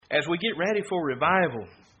as we get ready for revival.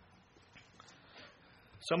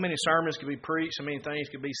 So many sermons could be preached, so many things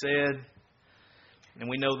could be said, and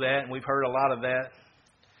we know that, and we've heard a lot of that.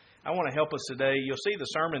 I want to help us today. You'll see the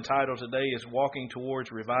sermon title today is Walking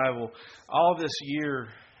Towards Revival. All this year,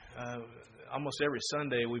 almost every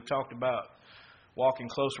Sunday, we've talked about walking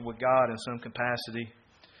closer with God in some capacity.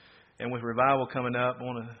 And with revival coming up, I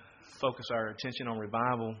want to focus our attention on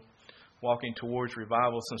revival, walking towards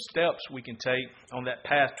revival. Some steps we can take on that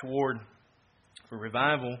path toward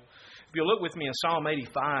revival. If you'll look with me in Psalm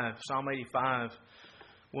 85,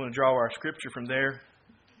 we want to draw our scripture from there.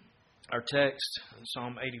 Our text,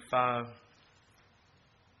 Psalm 85.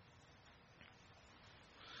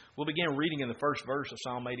 We'll begin reading in the first verse of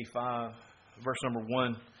Psalm 85, verse number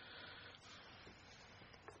 1.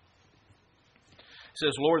 It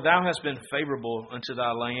says, Lord, Thou hast been favorable unto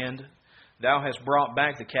Thy land. Thou hast brought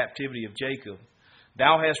back the captivity of Jacob.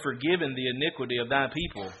 Thou hast forgiven the iniquity of Thy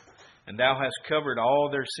people, and Thou hast covered all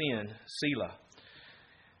their sin. Selah.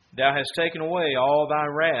 Thou hast taken away all Thy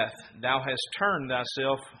wrath. Thou hast turned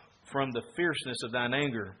Thyself from the fierceness of Thine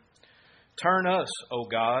anger. Turn us, O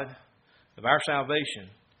God, of our salvation,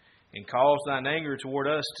 and cause Thine anger toward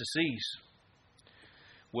us to cease.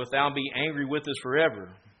 Wilt Thou be angry with us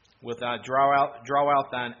forever? Wilt Thou draw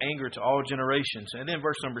out Thine anger to all generations? And then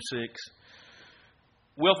verse number 6.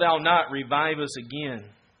 Wilt Thou not revive us again,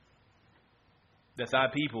 that Thy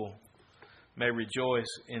people may rejoice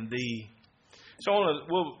in Thee? So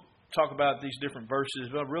we'll talk about these different verses,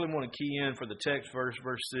 but I really want to key in for the text verse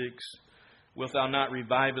 6. Wilt Thou not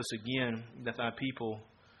revive us again, that Thy people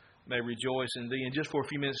may rejoice in Thee? And just for a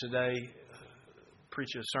few minutes today,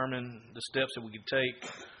 preach a sermon, the steps that we could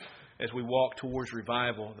take as we walk towards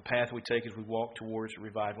revival, the path we take as we walk towards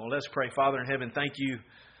revival. Let's pray. Father in heaven, thank You,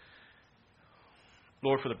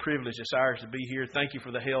 Lord, for the privilege it's ours to be here. Thank You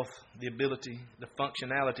for the health, the ability, the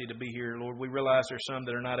functionality to be here. Lord, we realize there's some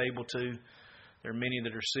that are not able to. There are many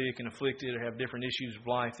that are sick and afflicted or have different issues of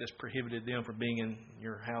life that's prohibited them from being in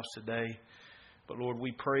Your house today. But Lord,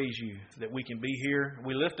 we praise You that we can be here.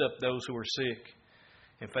 We lift up those who are sick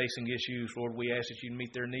and facing issues. Lord, we ask that You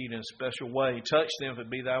meet their need in a special way. Touch them if it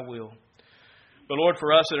be Thy will. But Lord,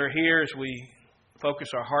 for us that are here, as we focus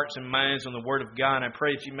our hearts and minds on the Word of God, I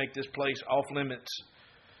pray that You make this place off limits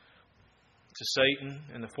to Satan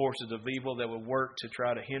and the forces of evil that would work to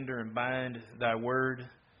try to hinder and bind Thy Word.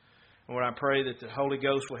 Lord, I pray that the Holy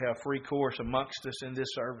Ghost will have free course amongst us in this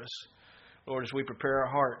service. Lord, as we prepare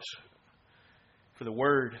our hearts for the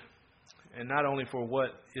Word, and not only for what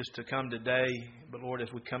is to come today, but Lord,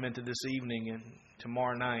 as we come into this evening and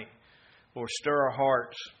tomorrow night, Lord, stir our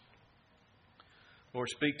hearts. Lord,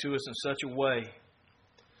 speak to us in such a way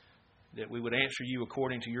that we would answer You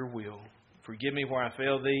according to Your will. Forgive me where I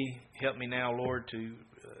fail Thee. Help me now, Lord, to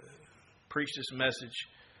preach this message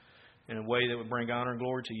in a way that would bring honor and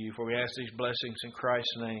glory to You. For we ask these blessings in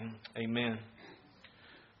Christ's name. Amen.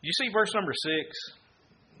 Do you see verse number 6?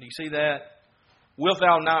 Do you see that? Wilt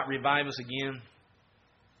Thou not revive us again?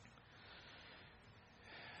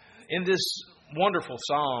 In this wonderful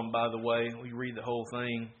psalm, by the way, we read the whole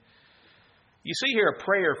thing. You see here a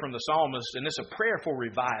prayer from the psalmist, and it's a prayer for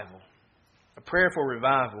revival. A prayer for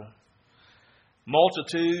revival.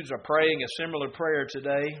 Multitudes are praying a similar prayer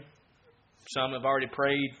today. Some have already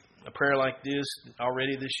prayed a prayer like this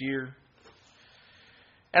already this year.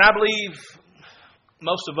 And I believe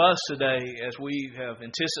most of us today, as we have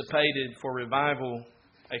anticipated for revival,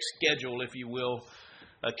 a schedule, if you will,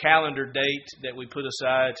 a calendar date that we put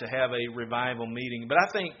aside to have a revival meeting. But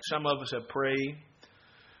I think some of us have prayed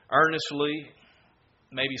earnestly,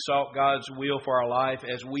 maybe sought God's will for our life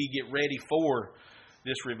as we get ready for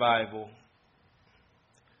this revival.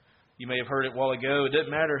 You may have heard it a while ago. It doesn't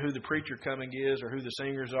matter who the preacher coming is or who the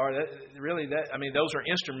singers are. Those are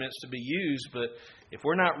instruments to be used. But if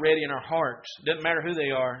we're not ready in our hearts, it doesn't matter who they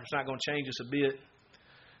are. It's not going to change us a bit.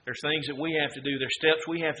 There's things that we have to do. There's steps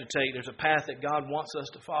we have to take. There's a path that God wants us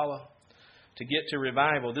to follow to get to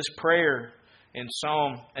revival. This prayer in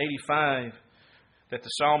Psalm 85 that the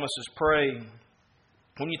psalmist is praying,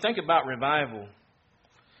 when you think about revival,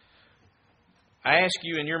 I ask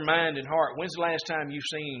you in your mind and heart, when's the last time you've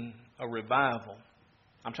seen a revival?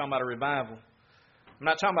 I'm talking about a revival. I'm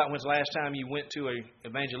not talking about when's the last time you went to an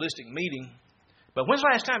evangelistic meeting, but when's the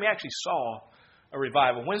last time you actually saw a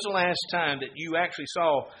revival? When's the last time that you actually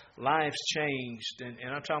saw lives changed?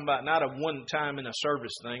 And I'm talking about not a one time in a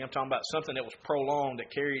service thing. I'm talking about something that was prolonged, that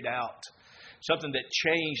carried out, something that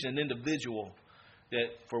changed an individual, that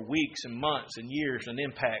for weeks and months and years an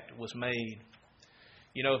impact was made.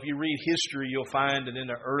 You know, if you read history, you'll find that in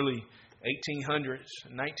the early 1800s,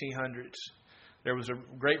 1900s, There was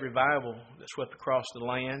a great revival that swept across the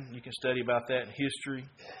land. You can study about that in history.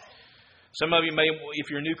 Some of you may, if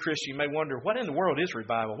you're a new Christian, you may wonder, what in the world is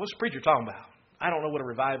revival? What's the preacher talking about? I don't know what a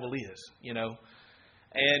revival is, you know.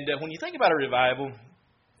 And when you think about a revival,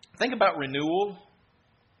 think about renewal.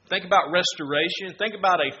 Think about restoration. Think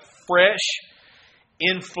about a fresh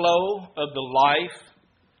inflow of the life,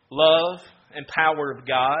 love, and power of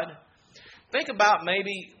God. Think about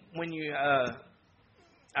maybe when you,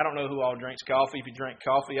 I don't know who all drinks coffee. If you drink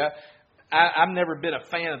coffee, I've never been a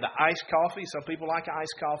fan of the iced coffee. Some people like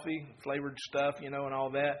iced coffee, flavored stuff, you know, and all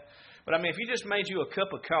that. But I mean, if you just made you a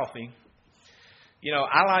cup of coffee, you know,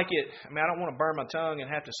 I like it. I mean, I don't want to burn my tongue and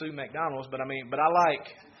have to sue McDonald's, but I like,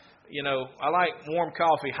 you know, I like warm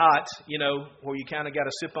coffee hot, you know, where you kind of got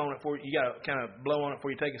to sip on it before you got to kind of blow on it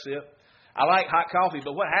before you take a sip. I like hot coffee,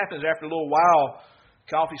 but what happens after a little while,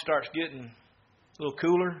 coffee starts getting a little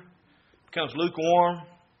cooler, becomes lukewarm,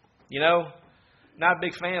 you know. Not a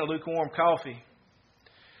big fan of lukewarm coffee.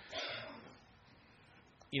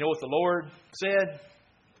 You know what the Lord said?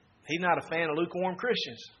 He's not a fan of lukewarm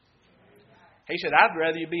Christians. He said, I'd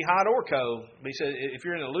rather you be hot or cold. But he said, if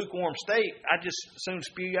you're in a lukewarm state, I'd just as soon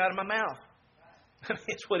spew you out of my mouth.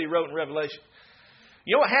 That's what he wrote in Revelation.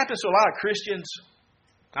 You know what happens to a lot of Christians?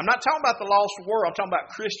 I'm not talking about the lost world. I'm talking about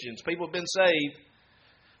Christians. People have been saved.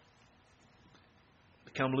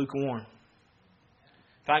 Become lukewarm.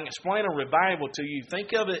 If I can explain a revival to you,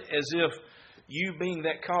 think of it as if you being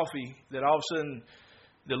that coffee, that all of a sudden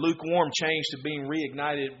the lukewarm changed to being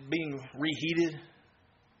reignited, being reheated,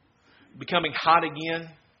 becoming hot again.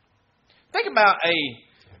 Think about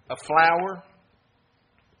a flower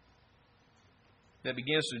that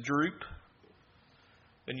begins to droop.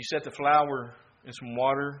 Then you set the flower in some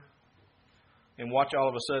water and watch all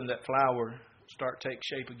of a sudden that flower start to take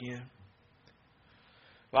shape again.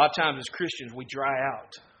 A lot of times as Christians, we dry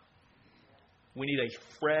out. We need a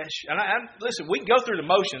fresh... And listen, we can go through the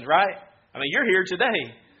motions, right? I mean, you're here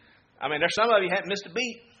today. I mean, there's some of you haven't missed a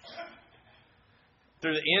beat.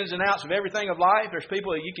 Through the ins and outs of everything of life, there's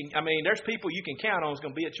people you can count on is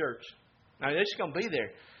going to be at church. I mean, they're just going to be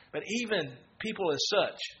there. But even people as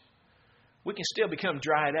such, we can still become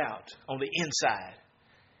dried out on the inside.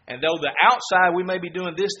 And though the outside we may be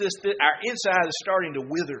doing this, our inside is starting to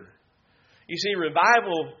wither. You see,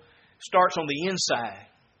 revival starts on the inside,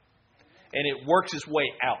 and it works its way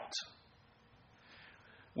out.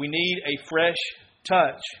 We need a fresh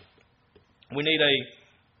touch. We need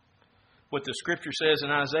what the Scripture says in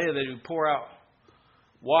Isaiah, that He would pour out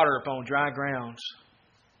water upon dry grounds.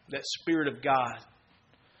 That Spirit of God.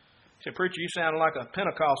 You say, preacher, you sounded like a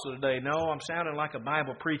Pentecostal today. No, I'm sounding like a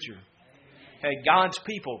Bible preacher. Hey, God's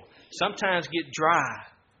people sometimes get dry.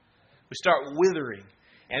 We start withering.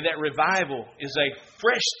 And that revival is a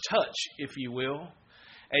fresh touch, if you will.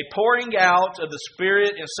 A pouring out of the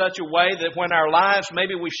Spirit in such a way that when our lives,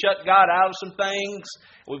 maybe we shut God out of some things,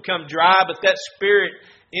 we become dry, but that Spirit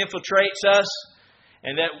infiltrates us,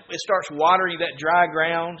 and that it starts watering that dry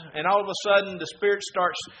ground. And all of a sudden, the Spirit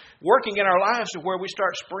starts working in our lives to where we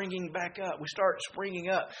start springing back up. We start springing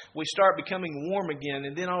up. We start becoming warm again,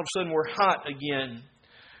 and then all of a sudden, we're hot again.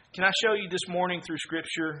 Can I show you this morning through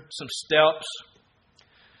Scripture some steps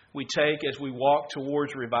we take as we walk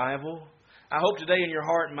towards revival? I hope today in your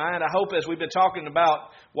heart and mind, I hope as we've been talking about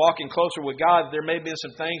walking closer with God, there may have been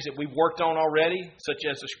some things that we've worked on already, such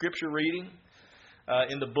as the Scripture reading.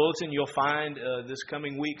 In the bulletin, you'll find this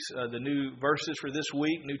coming week's the new verses for this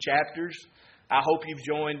week, new chapters. I hope you've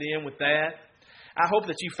joined in with that. I hope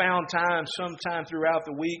that you found time sometime throughout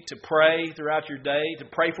the week to pray throughout your day, to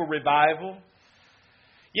pray for revival.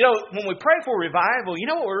 You know, when we pray for revival, you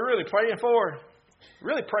know what we're really praying for?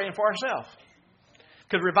 Really praying for ourselves.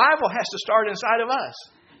 Because revival has to start inside of us.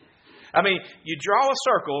 I mean, you draw a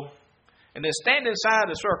circle and then stand inside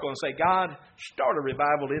the circle and say, God, start a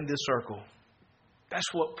revival in this circle.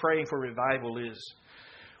 That's what praying for revival is.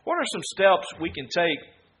 What are some steps we can take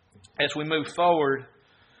as we move forward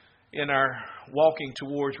in our walking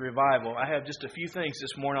towards revival? I have just a few things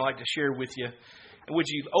this morning I'd like to share with you. Would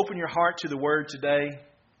you open your heart to the Word today?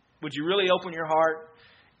 Would you really open your heart?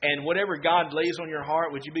 And whatever God lays on your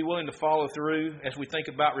heart, would you be willing to follow through as we think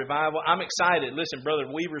about revival? I'm excited. Listen, Brother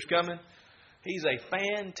Weaver's coming. He's a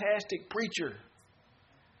fantastic preacher.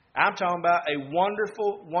 I'm talking about a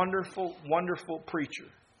wonderful, wonderful, wonderful preacher.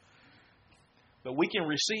 But we can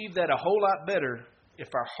receive that a whole lot better if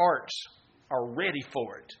our hearts are ready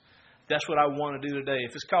for it. That's what I want to do today.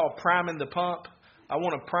 If it's called priming the pump, I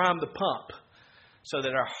want to prime the pump so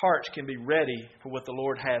that our hearts can be ready for what the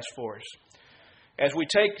Lord has for us. As we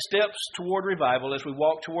take steps toward revival, as we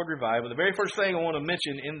walk toward revival, the very first thing I want to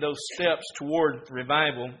mention in those steps toward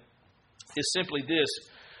revival is simply this.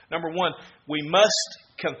 Number one, we must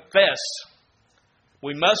confess.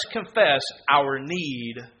 We must confess our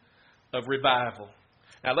need of revival.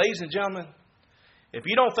 Now, ladies and gentlemen, if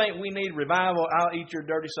you don't think we need revival, I'll eat your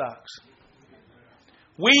dirty socks.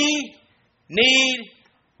 We need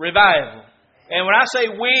revival. And when I say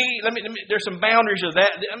we, there's some boundaries of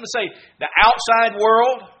that. I'm going to say the outside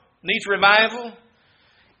world needs revival.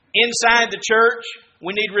 Inside the church,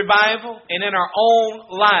 we need revival. And in our own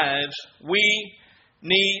lives, we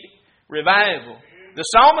need revival. The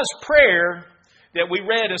psalmist's prayer that we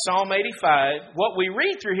read in Psalm 85, what we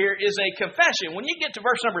read through here is a confession. When you get to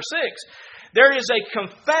verse number 6, there is a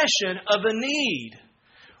confession of a need.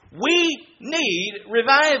 We need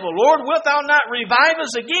revival. Lord, wilt thou not revive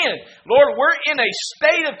us again? Lord, we're in a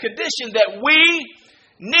state of condition that we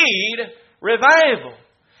need revival.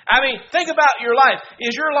 I mean, think about your life.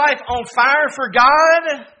 Is your life on fire for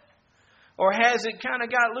God? Or has it kind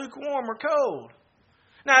of got lukewarm or cold?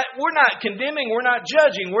 Now, we're not condemning, we're not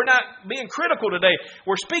judging, we're not being critical today.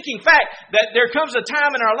 We're speaking fact that there comes a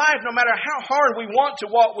time in our life, no matter how hard we want to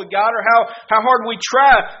walk with God or how hard we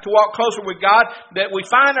try to walk closer with God, that we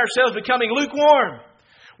find ourselves becoming lukewarm.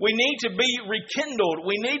 We need to be rekindled.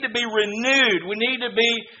 We need to be renewed. We need to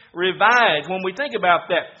be revived when we think about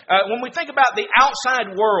that. When we think about the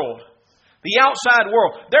outside world,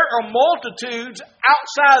 there are multitudes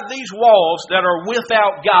outside these walls that are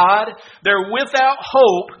without God. They're without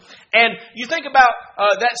hope. And you think about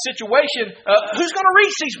that situation, who's going to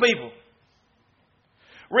reach these people?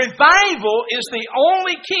 Revival is the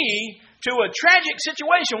only key to a tragic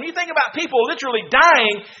situation. When you think about people literally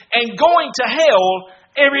dying and going to hell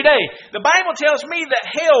every day. The Bible tells me that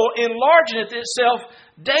hell enlargeth itself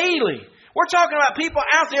daily. We're talking about people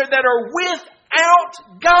out there that are without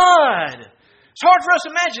God. It's hard for us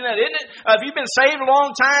to imagine that, isn't it? If you've been saved a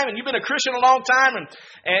long time and you've been a Christian a long time and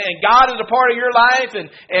God is a part of your life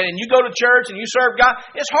and you go to church and you serve God,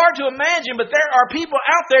 it's hard to imagine, but there are people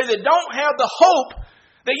out there that don't have the hope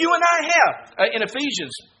that you and I have. In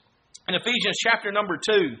Ephesians chapter number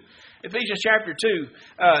 2, in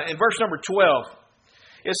verse number 12,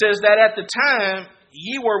 it says that at the time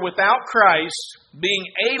ye were without Christ, being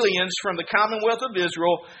aliens from the commonwealth of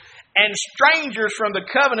Israel, and strangers from the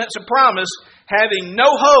covenants of promise, having no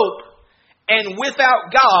hope and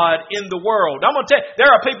without God in the world. I'm going to tell you,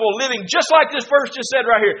 there are people living just like this verse just said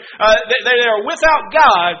right here. They are without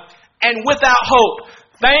God and without hope.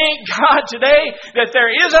 Thank God today that there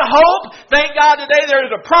is a hope. Thank God today there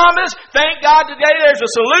is a promise. Thank God today there's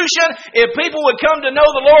a solution. If people would come to know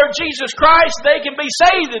the Lord Jesus Christ, they can be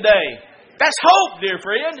saved today. That's hope, dear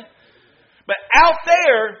friend. But out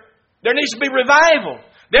there needs to be revival.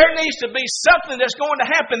 There needs to be something that's going to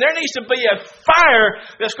happen. There needs to be a fire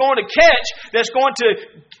that's going to catch, that's going to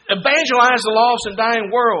evangelize the lost and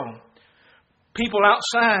dying world. People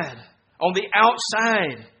outside, on the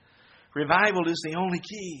outside, revival is the only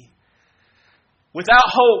key. Without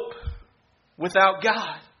hope, without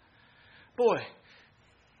God. Boy,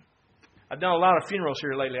 I've done a lot of funerals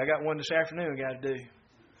here lately. I got one this afternoon I got to do.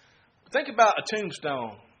 Think about a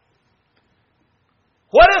tombstone.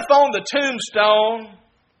 What if on the tombstone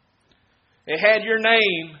it had your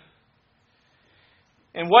name?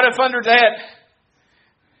 And what if under that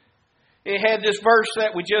it had this verse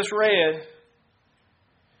that we just read?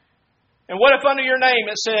 And what if under your name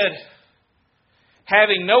it said,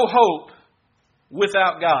 having no hope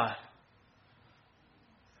without God?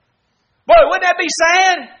 Boy, wouldn't that be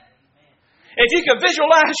sad? If you could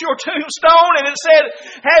visualize your tombstone and it said,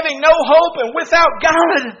 having no hope and without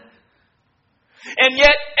God. And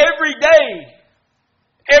yet every day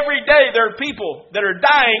there are people that are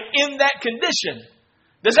dying in that condition.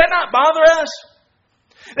 Does that not bother us?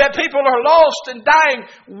 That people are lost and dying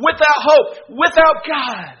without hope, without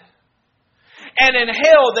God. And in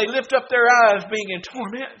hell they lift up their eyes being in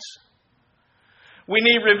torments. We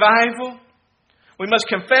need revival. We must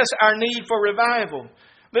confess our need for revival.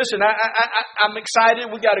 Listen, I'm excited.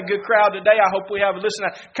 We got a good crowd today. I hope we have a listen.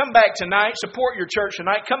 Come back tonight. Support your church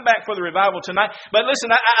tonight. Come back for the revival tonight. But listen,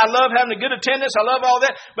 I love having a good attendance. I love all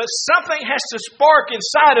that. But something has to spark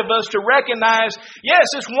inside of us to recognize, yes,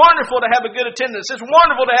 it's wonderful to have a good attendance. It's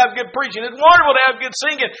wonderful to have good preaching. It's wonderful to have good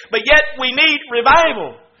singing. But yet we need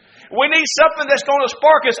revival. We need something that's going to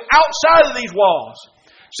spark us outside of these walls.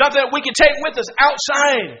 Something that we can take with us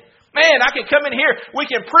outside. Man, I can come in here, we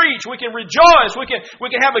can preach, we can rejoice, we can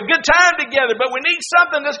have a good time together, but we need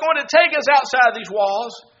something that's going to take us outside these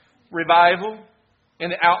walls. Revival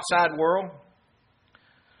in the outside world.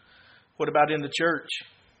 What about in the church?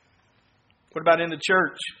 What about in the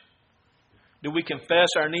church? Do we confess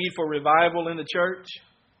our need for revival in the church?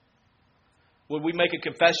 Would we make a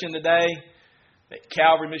confession today that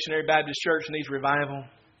Calvary Missionary Baptist Church needs revival?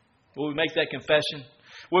 Will we make that confession?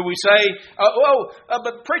 Will we say,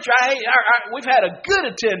 but preacher, we've had a good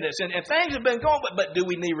attendance and things have been going, but do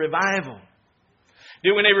we need revival?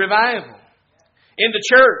 Do we need revival? In the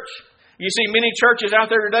church, you see many churches out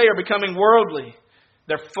there today are becoming worldly.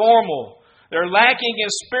 They're formal. They're lacking in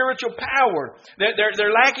spiritual power.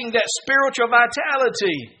 They're lacking that spiritual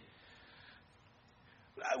vitality.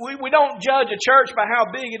 We don't judge a church by how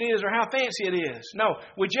big it is or how fancy it is. No,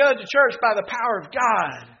 we judge a church by the power of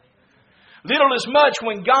God. Little is much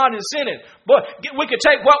when God is in it. But we could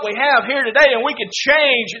take what we have here today and we could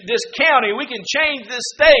change this county. We can change this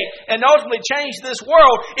state and ultimately change this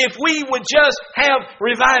world if we would just have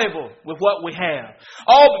revival with what we have.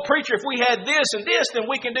 Oh, but preacher, if we had this and this, then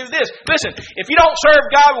we can do this. Listen, if you don't serve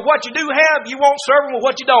God with what you do have, you won't serve Him with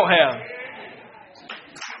what you don't have.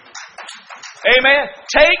 Amen.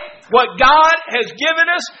 Take what God has given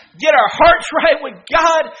us, get our hearts right with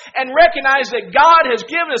God, and recognize that God has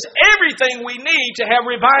given us everything we need to have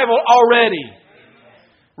revival already.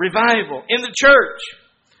 Revival in the church.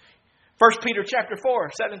 1 Peter chapter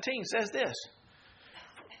 4:17 says this.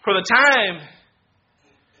 For the time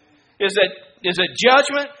is that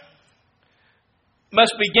judgment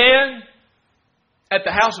must begin at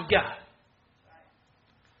the house of God.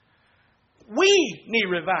 We need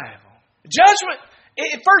revival. Judgment,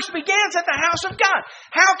 it first begins at the house of God.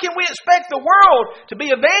 How can we expect the world to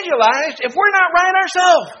be evangelized if we're not right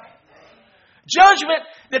ourselves? Judgment,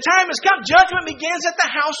 the time has come. Judgment begins at the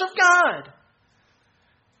house of God.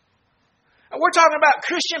 And we're talking about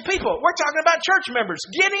Christian people. We're talking about church members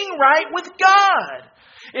getting right with God.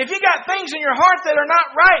 If you got things in your heart that are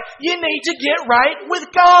not right, you need to get right with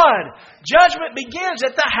God. Judgment begins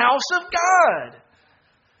at the house of God.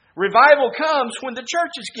 Revival comes when the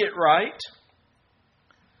churches get right.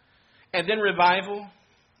 And then revival,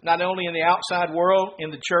 not only in the outside world,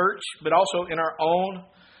 in the church, but also in our own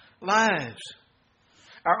lives.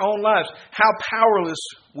 Our own lives. How powerless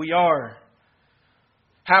we are.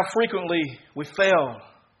 How frequently we fail.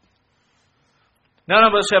 None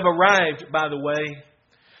of us have arrived, by the way.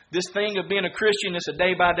 This thing of being a Christian is a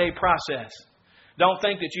day-by-day process. Don't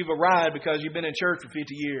think that you've arrived because you've been in church for 50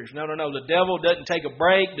 years. No. The devil doesn't take a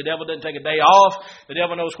break. The devil doesn't take a day off. The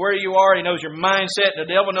devil knows where you are. He knows your mindset. The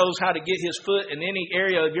devil knows how to get his foot in any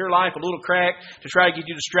area of your life, a little crack, to try to get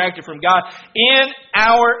you distracted from God. In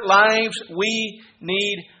our lives, we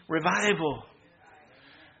need revival.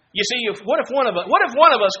 You see, what if one of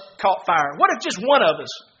us caught fire? What if just one of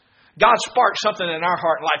us, God sparked something in our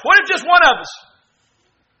heart and life? What if just one of us?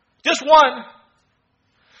 Just one.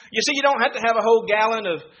 You see, you don't have to have a whole gallon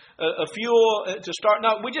of fuel to start.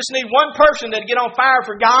 No, we just need one person to get on fire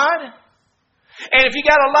for God. And if you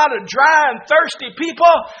got a lot of dry and thirsty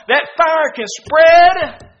people, that fire can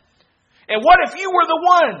spread. And what if you were the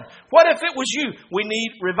one? What if it was you? We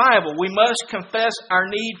need revival. We must confess our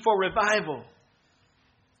need for revival.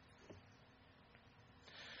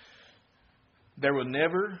 There will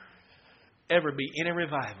never, ever be any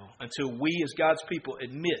revival until we as God's people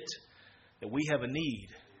admit that we have a need.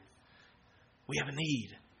 We have a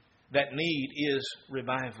need. That need is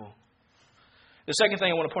revival. The second thing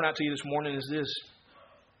I want to point out to you this morning is this.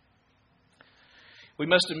 We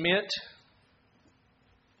must admit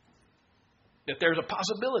that there's a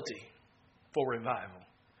possibility for revival.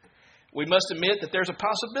 We must admit that there's a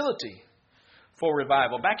possibility for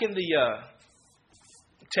revival. Back in the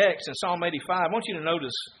text in Psalm 85, I want you to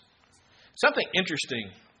notice something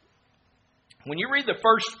interesting. When you read the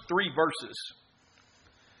first 3 verses,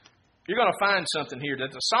 you're going to find something here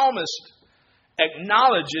that the psalmist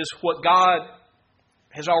acknowledges what God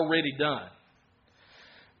has already done.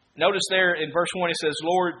 Notice there in verse 1 he says,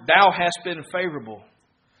 Lord, Thou hast been favorable.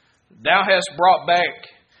 Thou hast brought back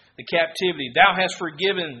the captivity. Thou hast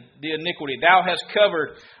forgiven the iniquity. Thou hast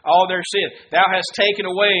covered all their sin. Thou hast taken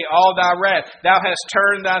away all Thy wrath. Thou hast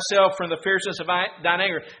turned Thyself from the fierceness of Thine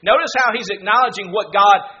anger. Notice how he's acknowledging what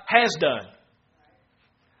God has done.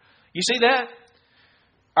 You see that?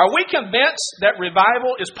 Are we convinced that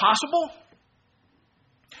revival is possible?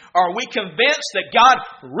 Are we convinced that God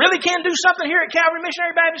really can do something here at Calvary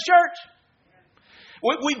Missionary Baptist Church?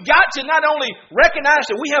 We've got to not only recognize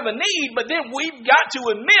that we have a need, but then we've got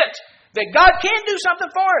to admit that God can do something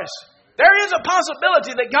for us. There is a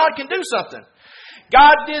possibility that God can do something.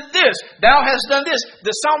 God did this. Thou hast done this.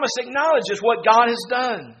 The psalmist acknowledges what God has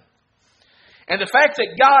done. And the fact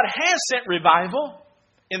that God has sent revival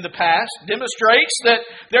in the past demonstrates that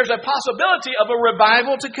there's a possibility of a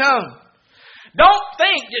revival to come. Don't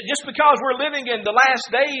think that just because we're living in the last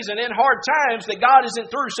days and in hard times that God isn't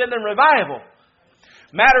through sending revival.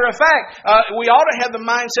 Matter of fact, we ought to have the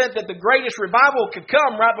mindset that the greatest revival could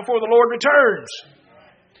come right before the Lord returns.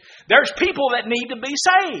 There's people that need to be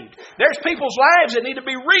saved. There's people's lives that need to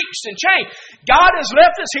be reached and changed. God has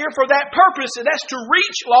left us here for that purpose, and that's to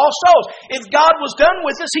reach lost souls. If God was done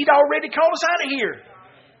with us, He'd already called us out of here.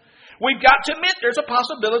 We've got to admit there's a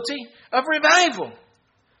possibility of revival.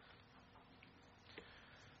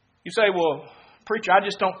 You say, well, preacher, I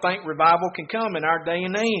just don't think revival can come in our day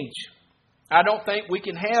and age. I don't think we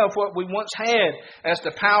can have what we once had as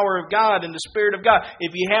the power of God and the Spirit of God.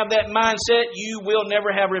 If you have that mindset, you will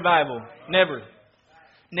never have revival. Never.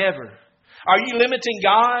 Never. Are you limiting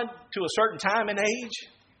God to a certain time and age?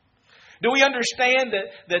 Do we understand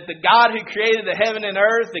that the God who created the heaven and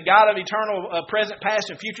earth, the God of eternal present,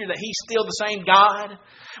 past, and future, that He's still the same God?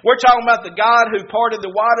 We're talking about the God who parted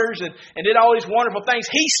the waters and did all these wonderful things.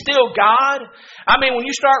 He's still God. I mean, when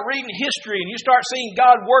you start reading history and you start seeing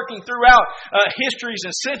God working throughout histories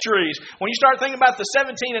and centuries, when you start thinking about the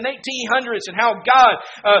 17 and 1800s and how God,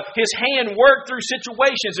 His hand worked through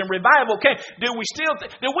situations and revival came, do we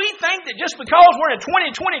think that just because we're in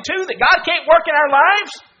 2022 that God can't work in our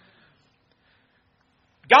lives?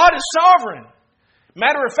 God is sovereign.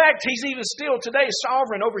 Matter of fact, He's even still today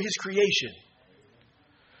sovereign over His creation.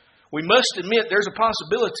 We must admit there's a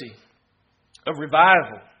possibility of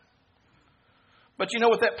revival. But you know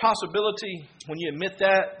what that possibility, when you admit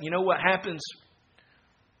that, you know what happens?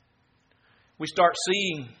 We start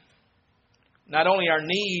seeing not only our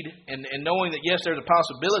need and knowing that yes, there's a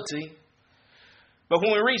possibility, but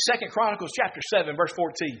when we read 2 Chronicles chapter 7, verse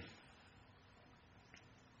 14.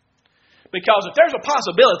 Because if there's a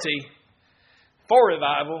possibility for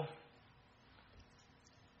revival,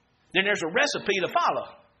 then there's a recipe to follow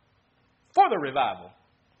for the revival.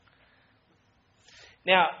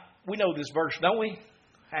 Now, we know this verse, don't we?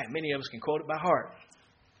 Many of us can quote it by heart.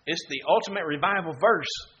 It's the ultimate revival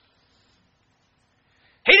verse.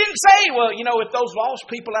 He didn't say, well, you know, if those lost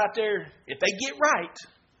people out there, if they get right,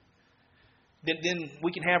 then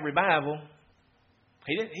we can have revival.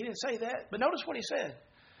 He didn't say that. But notice what he said.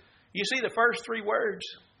 You see the first three words.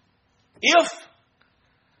 If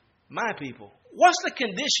my people. What's the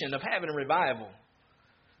condition of having a revival?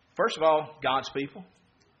 First of all, God's people.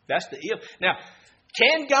 That's the if. Now,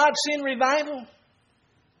 can God send revival?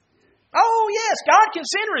 Oh, yes, God can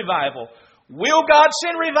send revival. Will God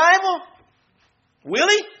send revival? Will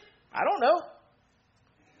He? I don't know.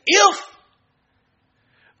 If.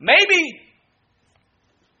 Maybe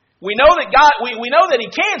we know that God, we know that He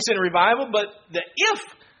can send revival, but the if,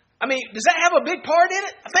 I mean, does that have a big part in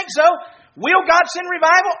it? I think so. Will God send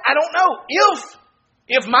revival? I don't know.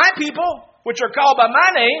 If my people, which are called by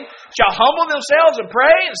my name, shall humble themselves and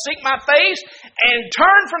pray and seek my face and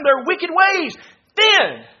turn from their wicked ways,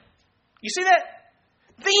 then, you see that?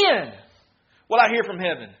 Then will I hear from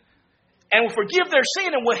heaven and will forgive their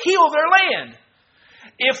sin and will heal their land.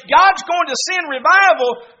 If God's going to send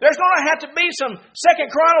revival, there's going to have to be some 2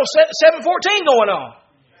 Chronicles 7:14 going on.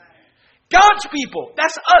 God's people,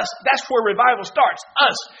 that's us. That's where revival starts,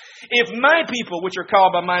 us. If my people, which are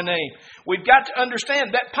called by my name, we've got to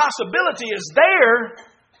understand that possibility is there,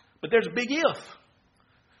 but there's a big if.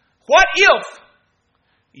 What if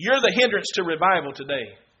you're the hindrance to revival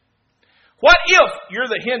today? What if you're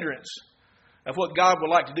the hindrance of what God would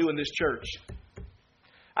like to do in this church?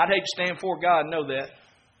 I'd hate to stand before God and know that.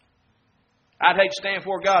 I'd hate to stand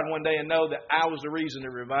before God one day and know that I was the reason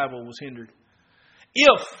that revival was hindered.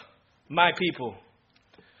 If my people,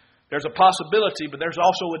 there's a possibility, but there's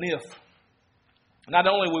also an if. Not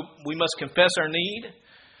only we must confess our need,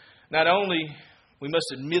 not only we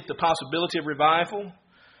must admit the possibility of revival,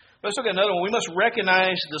 but let's look at another one. We must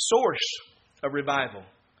recognize the source of revival.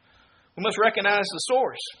 We must recognize the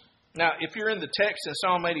source. Now, if you're in the text in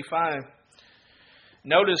Psalm 85,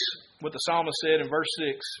 notice what the psalmist said in verse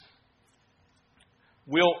 6.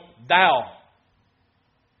 Wilt thou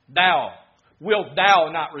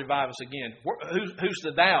not revive us again? Who's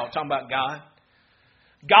the thou? Talking about God.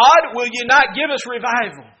 God, will you not give us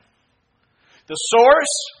revival? The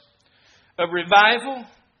source of revival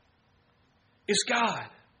is God.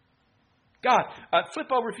 God.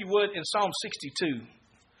 Flip over, if you would, in Psalm 62.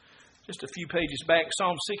 Just a few pages back,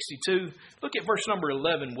 Psalm 62. Look at verse number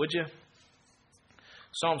 11, would you?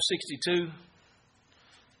 Psalm 62.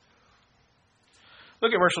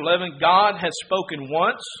 Look at verse 11. God hath spoken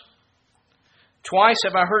once. Twice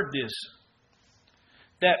have I heard this.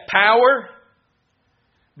 That power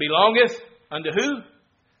belongeth unto who?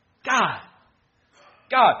 God.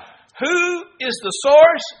 God. Who is the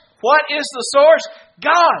source? What is the source?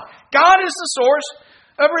 God. God is the source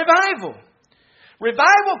of revival.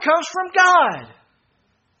 Revival comes from God.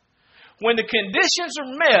 when the conditions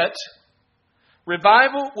are met,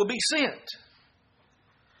 revival will be sent.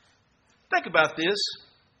 Think about this.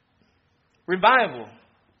 Revival.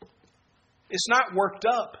 It's not worked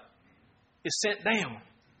up. It's sent down.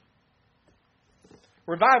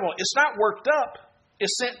 Revival. It's not worked up.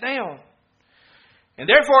 It's sent down. And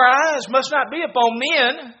therefore our eyes must not be upon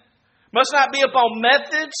men, must not be upon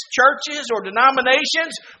methods, churches, or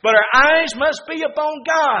denominations, but our eyes must be upon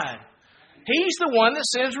God. He's the one that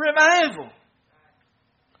sends revival.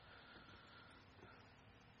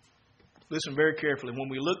 Listen very carefully. When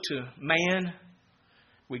we look to man,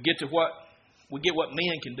 we get what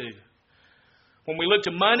men can do. When we look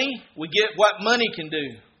to money, we get what money can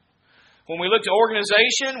do. When we look to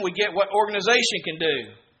organization, we get what organization can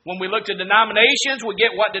do. When we look to denominations, we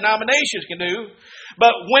get what denominations can do.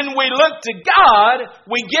 But when we look to God,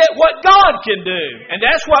 we get what God can do. And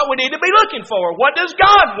that's what we need to be looking for. What does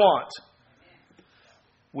God want?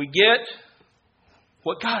 We get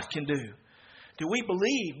what God can do. Do we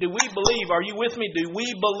believe? Do we believe? Are you with me? Do we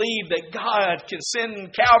believe that God can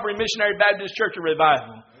send Calvary Missionary Baptist Church a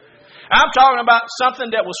revival? I'm talking about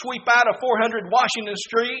something that will sweep out of 400 Washington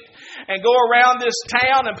Street and go around this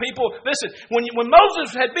town and people... Listen, when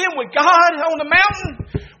Moses had been with God on the mountain,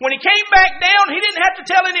 when he came back down, he didn't have to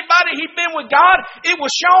tell anybody he'd been with God. It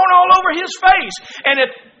was shown all over his face. And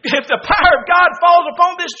if the power of God falls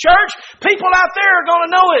upon this church, people out there are going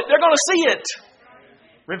to know it. They're going to see it.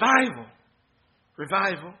 Revival.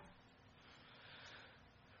 Revival.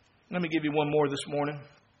 Let me give you one more this morning.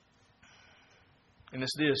 And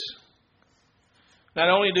it's this. Not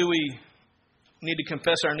only do we need to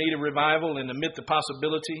confess our need of revival and admit the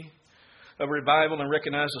possibility of revival and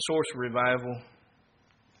recognize the source of revival,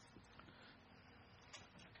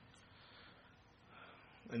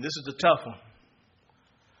 and this is the tough one,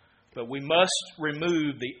 but we must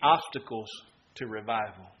remove the obstacles to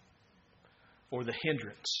revival or the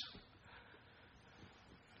hindrance.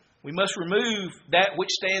 We must remove that which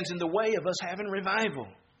stands in the way of us having revival.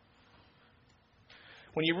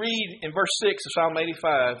 When you read in verse 6 of Psalm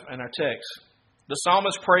 85 in our text, the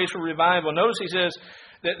psalmist prays for revival. Notice he says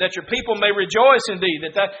that your people may rejoice indeed,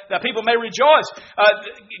 that people may rejoice.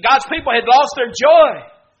 God's people had lost their joy.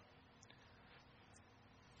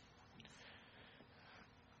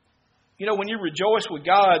 You know, when you rejoice with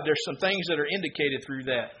God, there's some things that are indicated through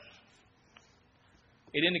that.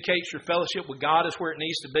 It indicates your fellowship with God is where it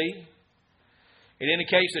needs to be. It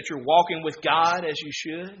indicates that you're walking with God as you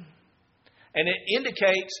should. And it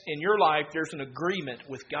indicates in your life there's an agreement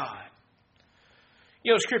with God.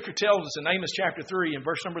 You know, Scripture tells us in Amos chapter 3 and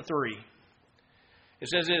verse number 3. It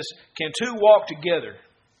says this, can two walk together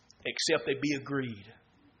except they be agreed?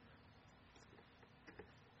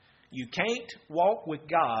 You can't walk with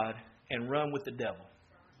God and run with the devil.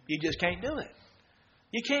 You just can't do it.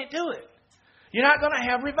 You can't do it. You're not going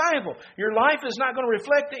to have revival. Your life is not going to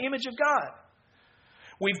reflect the image of God.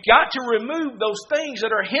 We've got to remove those things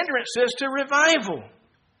that are hindrances to revival.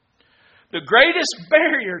 The greatest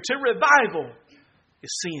barrier to revival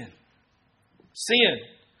is sin. Sin.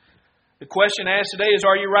 The question asked today is,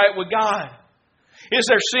 are you right with God? Is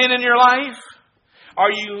there sin in your life?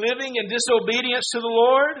 Are you living in disobedience to the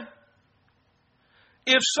Lord?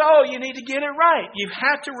 If so, you need to get it right. You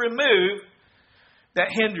have to remove that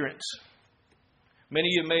hindrance. Many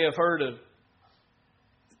of you may have heard of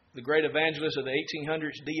the great evangelist of the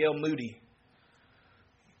 1800s, D.L. Moody.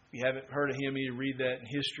 If you haven't heard of him, you read that in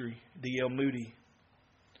history. D.L. Moody.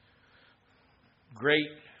 Great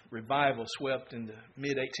revival swept in the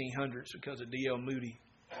mid-1800s because of D.L. Moody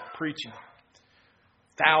preaching.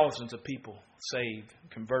 Thousands of people saved,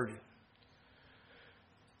 converted.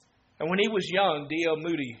 And when he was young, D.L.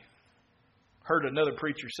 Moody heard another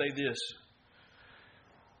preacher say this.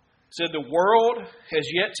 Said the world has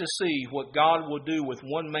yet to see what God will do with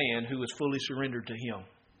one man who is fully surrendered to Him.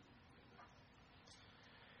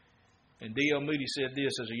 And D.L. Moody said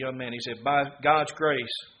this as a young man. He said, by God's grace,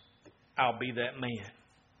 I'll be that man.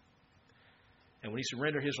 And when he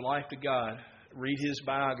surrendered his life to God, read his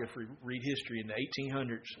biography, read history in the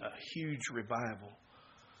 1800s, a huge revival.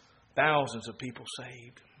 Thousands of people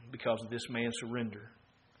saved because of this man's surrender.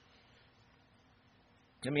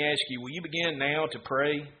 Let me ask you, will you begin now to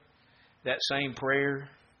pray that same prayer,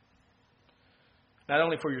 not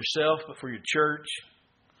only for yourself, but for your church,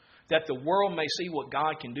 that the world may see what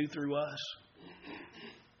God can do through us?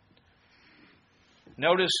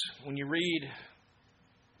 Notice when you read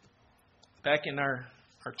back in our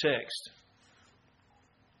text,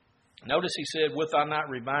 notice he said, wilt thou not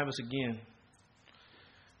revive us again,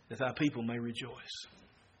 that thy people may rejoice?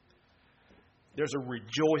 There's a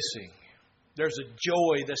rejoicing. There's a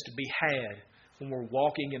joy that's to be had when we're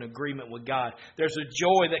walking in agreement with God. There's a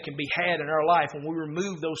joy that can be had in our life when we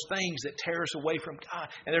remove those things that tear us away from God.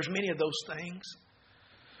 And there's many of those things.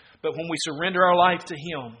 But when we surrender our life to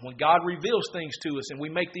Him, when God reveals things to us and we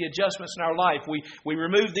make the adjustments in our life, we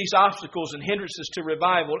remove these obstacles and hindrances to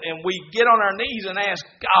revival, and we get on our knees and ask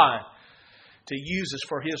God to use us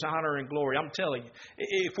for His honor and glory. I'm telling you,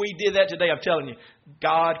 if we did that today, I'm telling you,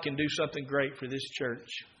 God can do something great for this church.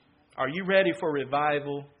 Are you ready for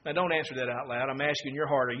revival? Now, don't answer that out loud. I'm asking your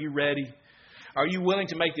heart, are you ready? Are you willing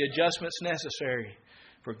to make the adjustments necessary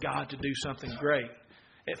for God to do something great?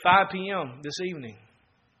 At 5 p.m. this evening,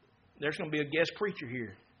 there's going to be a guest preacher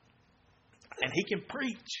here. And he can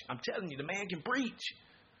preach. I'm telling you, the man can preach.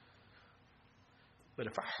 But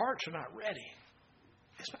if our hearts are not ready,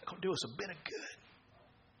 it's not going to do us a bit of good.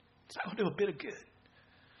 It's not going to do a bit of good.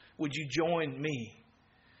 Would you join me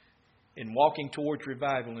in walking towards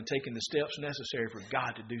revival and taking the steps necessary for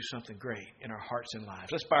God to do something great in our hearts and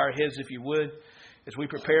lives? Let's bow our heads, if you would, as we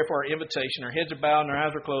prepare for our invitation. Our heads are bowed and our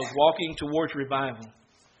eyes are closed, walking towards revival.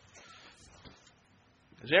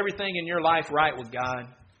 Is everything in your life right with God?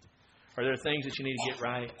 Are there things that you need to get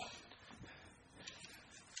right?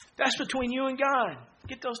 That's between you and God.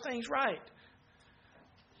 Get those things right.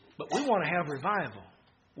 But we want to have revival.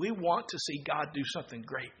 We want to see God do something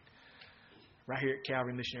great right here at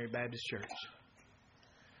Calvary Missionary Baptist Church.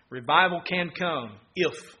 Revival can come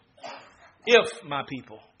if, my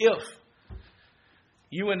people, if.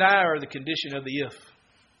 You and I are the condition of the if.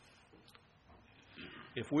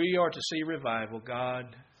 If we are to see revival,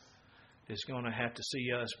 God is going to have to see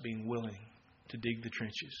us being willing to dig the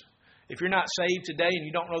trenches. If you're not saved today and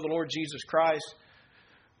you don't know the Lord Jesus Christ,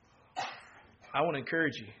 I want to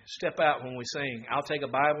encourage you. Step out when we sing. I'll take a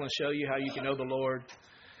Bible and show you how you can know the Lord.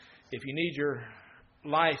 If you need your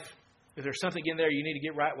life, if there's something in there you need to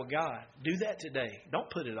get right with God, do that today. Don't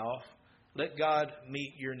put it off. Let God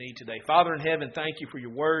meet your need today. Father in heaven, thank you for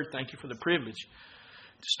your word. Thank you for the privilege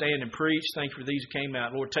to stand and preach. Thank you for these who came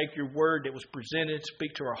out. Lord, take your word that was presented,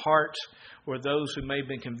 speak to our hearts, or those who may have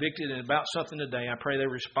been convicted and about something today. I pray they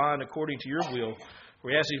respond according to your will.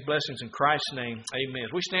 We ask these blessings in Christ's name. Amen.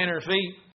 As we stand on our feet.